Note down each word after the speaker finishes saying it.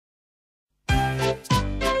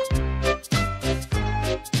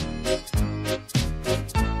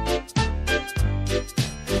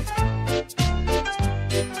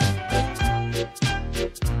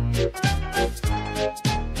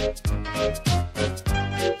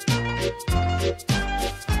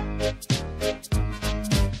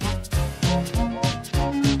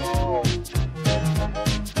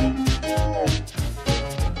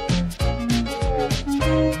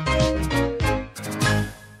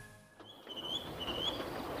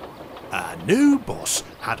new boss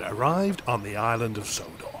had arrived on the island of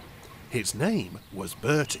Sodor. His name was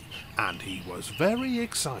Bertie, and he was very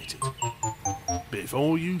excited.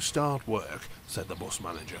 "Before you start work," said the bus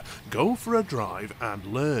manager, "go for a drive and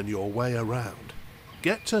learn your way around.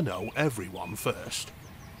 Get to know everyone first."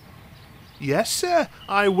 "Yes, sir,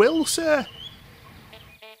 I will, sir."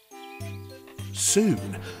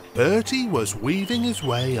 Soon, Bertie was weaving his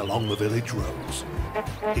way along the village roads.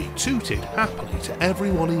 He tooted happily to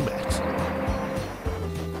everyone he met.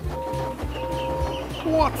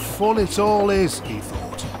 "What fun it all is," he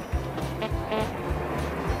thought.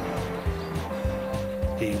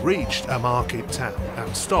 He reached a market town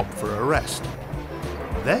and stopped for a rest.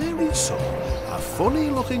 There he saw a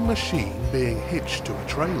funny-looking machine being hitched to a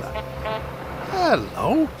trailer.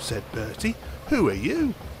 "Hello," said Bertie. "Who are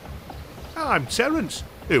you?" "I'm Terence.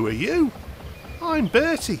 Who are you?" "I'm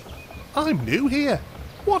Bertie. I'm new here.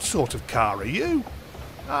 What sort of car are you?"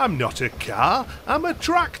 "I'm not a car, I'm a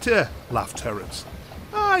tractor," laughed Terence.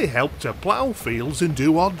 "I help to plough fields and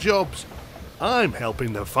do odd jobs. I'm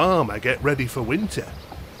helping the farmer get ready for winter.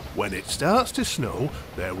 When it starts to snow,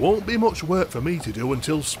 there won't be much work for me to do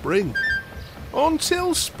until spring."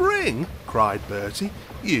 "Until spring?" cried Bertie.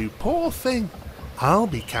 "You poor thing. I'll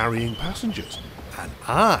be carrying passengers, and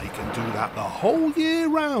I can do that the whole year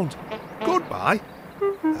round. Goodbye."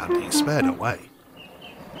 And he sped away.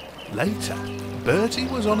 Later, Bertie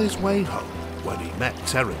was on his way home when he met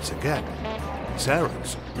Terence again.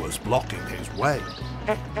 Terence was blocking his way.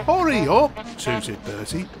 "Hurry up," tooted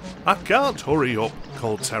Bertie. "I can't hurry up,"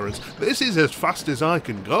 called Terence. "This is as fast as I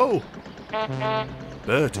can go."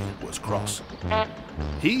 Bertie was cross.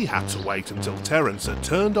 He had to wait until Terence had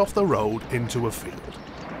turned off the road into a field.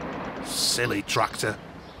 "Silly tractor,"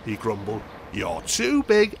 he grumbled. "You're too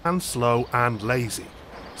big and slow and lazy.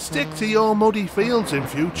 Stick to your muddy fields in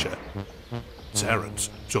future." Terence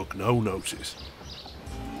took no notice.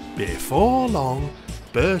 Before long,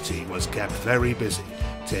 Bertie was kept very busy,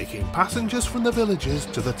 taking passengers from the villages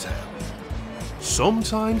to the town.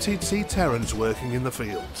 Sometimes he'd see Terence working in the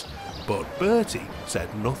fields, but Bertie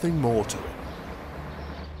said nothing more to him.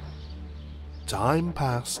 Time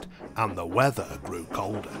passed and the weather grew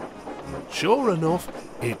colder. Sure enough,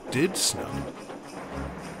 it did snow.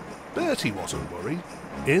 Bertie wasn't worried.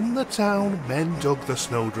 In the town, men dug the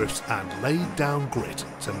snowdrifts and laid down grit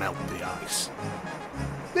to melt the ice.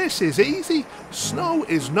 "This is easy. Snow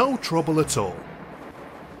is no trouble at all."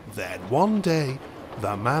 Then one day,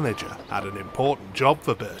 the manager had an important job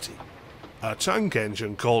for Bertie. "A tank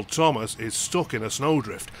engine called Thomas is stuck in a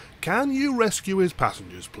snowdrift. Can you rescue his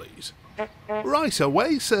passengers, please?" "Right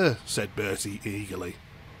away, sir," said Bertie eagerly.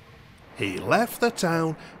 He left the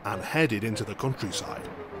town and headed into the countryside,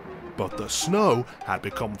 but the snow had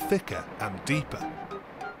become thicker and deeper.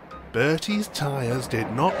 Bertie's tyres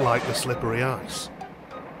did not like the slippery ice.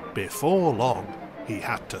 Before long, he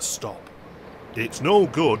had to stop. "It's no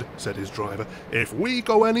good," said his driver. "If we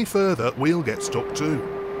go any further, we'll get stuck too."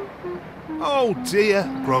 "Oh dear,"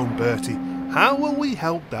 groaned Bertie. "How will we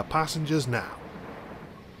help the passengers now?"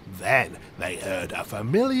 Then they heard a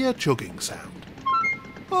familiar chugging sound.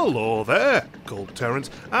 "Hello there," called Terence.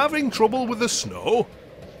 "Having trouble with the snow?"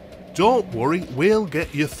 "Don't worry, we'll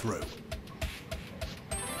get you through."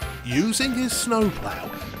 Using his snowplough,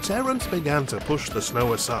 Terence began to push the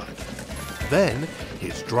snow aside. Then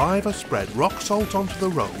his driver spread rock salt onto the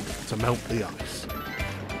road to melt the ice.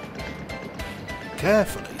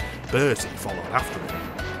 Carefully, Bertie followed after him.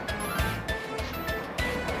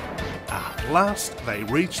 At last they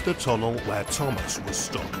reached the tunnel where Thomas was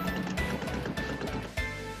stuck.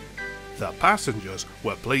 The passengers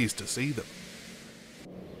were pleased to see them.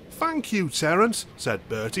 "Thank you, Terence," said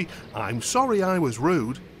Bertie. "I'm sorry I was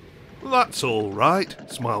rude." "That's all right,"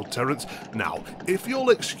 smiled Terence. "Now, if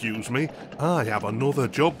you'll excuse me, I have another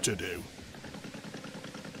job to do."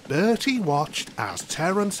 Bertie watched as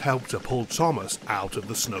Terence helped to pull Thomas out of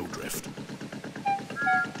the snowdrift.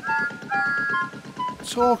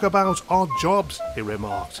 "Talk about odd jobs," he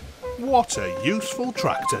remarked. "What a useful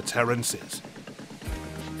tractor Terence is."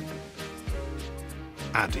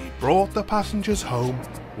 And he brought the passengers home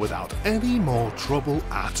without any more trouble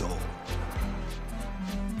at all.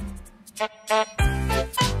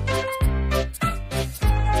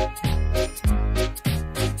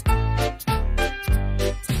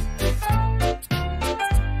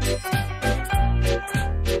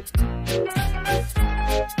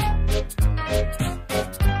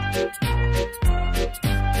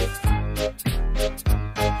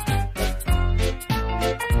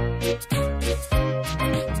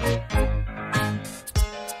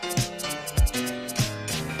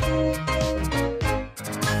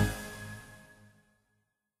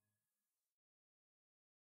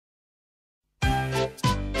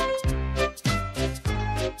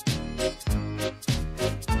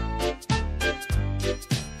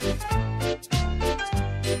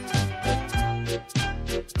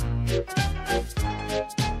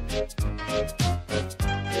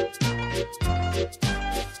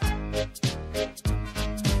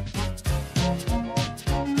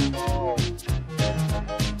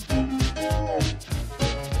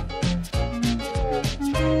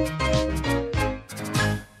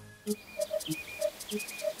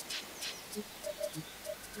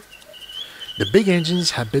 The big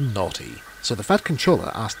engines had been naughty, so the Fat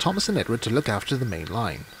Controller asked Thomas and Edward to look after the main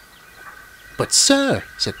line. "But sir,"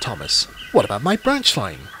 said Thomas, "what about my branch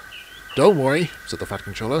line?" "Don't worry," said the Fat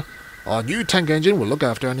Controller. "Our new tank engine will look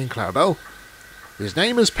after Annie and Clarabelle. His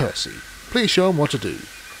name is Percy. Please show him what to do."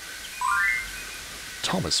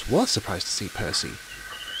 Thomas was surprised to see Percy.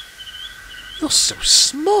 "You're so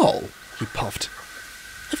small," he puffed.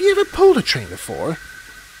 "Have you ever pulled a train before?"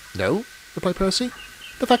 "No," replied Percy.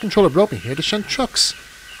 "The Fat Controller brought me here to shunt trucks.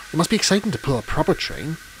 It must be exciting to pull a proper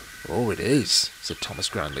train." "Oh, it is," said Thomas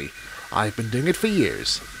grandly. "I've been doing it for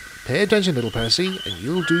years. Pay attention, little Percy, and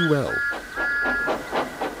you'll do well."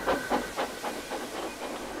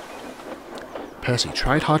 Percy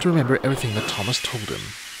tried hard to remember everything that Thomas told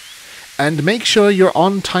him. "And make sure you're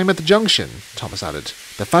on time at the junction," Thomas added.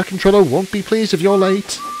 "The Fat Controller won't be pleased if you're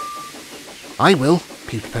late." "I will,"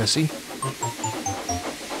 peeped Percy.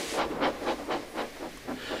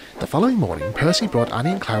 The following morning, Percy brought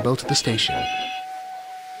Annie and Clarabelle to the station.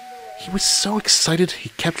 He was so excited he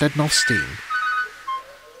kept letting off steam.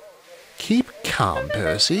 "Keep calm,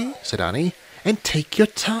 Percy," said Annie, "and take your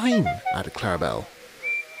time," added Clarabelle.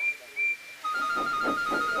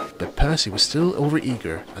 But Percy was still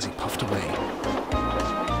overeager as he puffed away.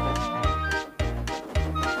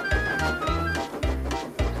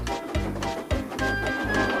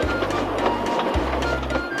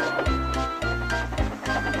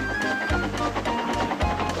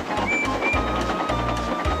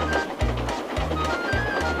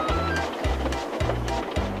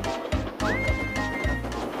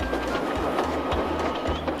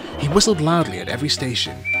 He whistled loudly at every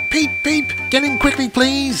station. "Peep, peep! Get in quickly,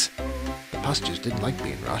 please!" The passengers didn't like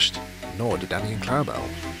being rushed, nor did Annie and Clarabelle.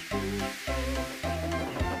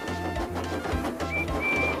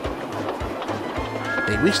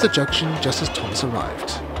 They reached the junction just as Thomas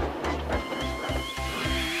arrived.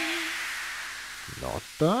 "Not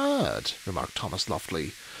bad," remarked Thomas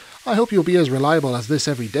loftily. "I hope you'll be as reliable as this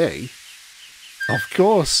every day." "Of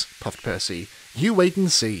course," puffed Percy. "You wait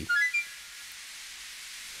and see."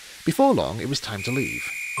 Before long, it was time to leave.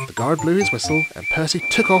 The guard blew his whistle, and Percy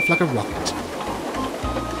took off like a rocket.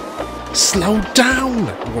 "Slow down!"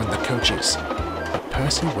 warned the coaches, but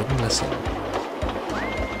Percy wouldn't listen.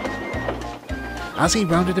 As he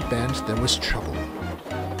rounded a bend, there was trouble.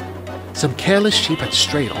 Some careless sheep had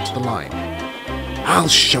strayed onto the line. "I'll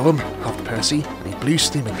show 'em," huffed Percy, and he blew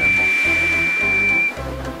steam at them.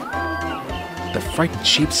 The frightened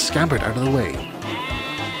sheep scampered out of the way.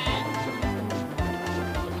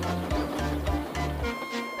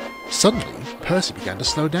 Suddenly, Percy began to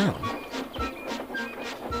slow down.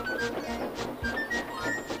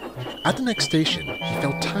 At the next station, he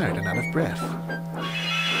felt tired and out of breath.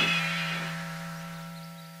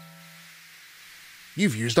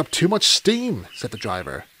 "You've used up too much steam," said the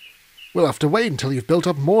driver. "We'll have to wait until you've built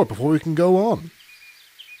up more before we can go on."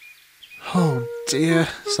 "Oh dear,"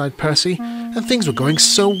 sighed Percy, "and things were going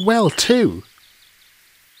so well too."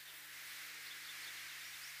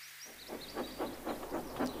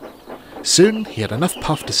 Soon he had enough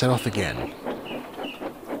puff to set off again.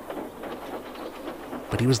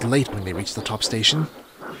 But he was late when they reached the top station.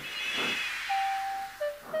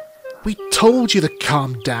 "We told you to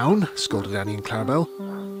calm down," scolded Annie and Clarabelle.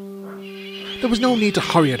 "There was no need to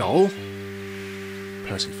hurry at all."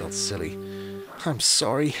 Percy felt silly. "I'm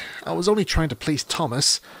sorry. I was only trying to please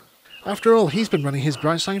Thomas. After all, he's been running his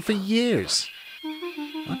branch line for years."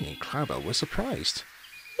 Annie and Clarabelle were surprised.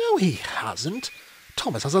 "No, he hasn't.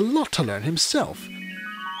 Thomas has a lot to learn himself.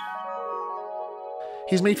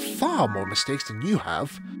 He's made far more mistakes than you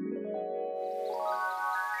have."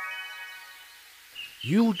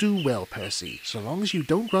 "You'll do well, Percy, so long as you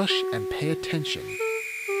don't rush and pay attention."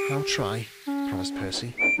 "I'll try," promised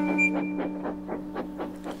Percy.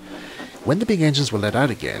 When the big engines were let out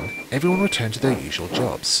again, everyone returned to their usual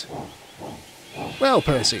jobs. "Well,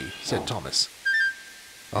 Percy," said Thomas,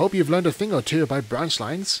 "I hope you've learned a thing or two about branch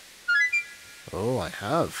lines." "Oh, I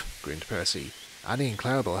have," grinned Percy. "Annie and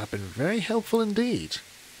Clarabelle have been very helpful indeed."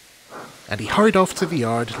 And he hurried off to the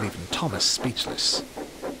yard, leaving Thomas speechless.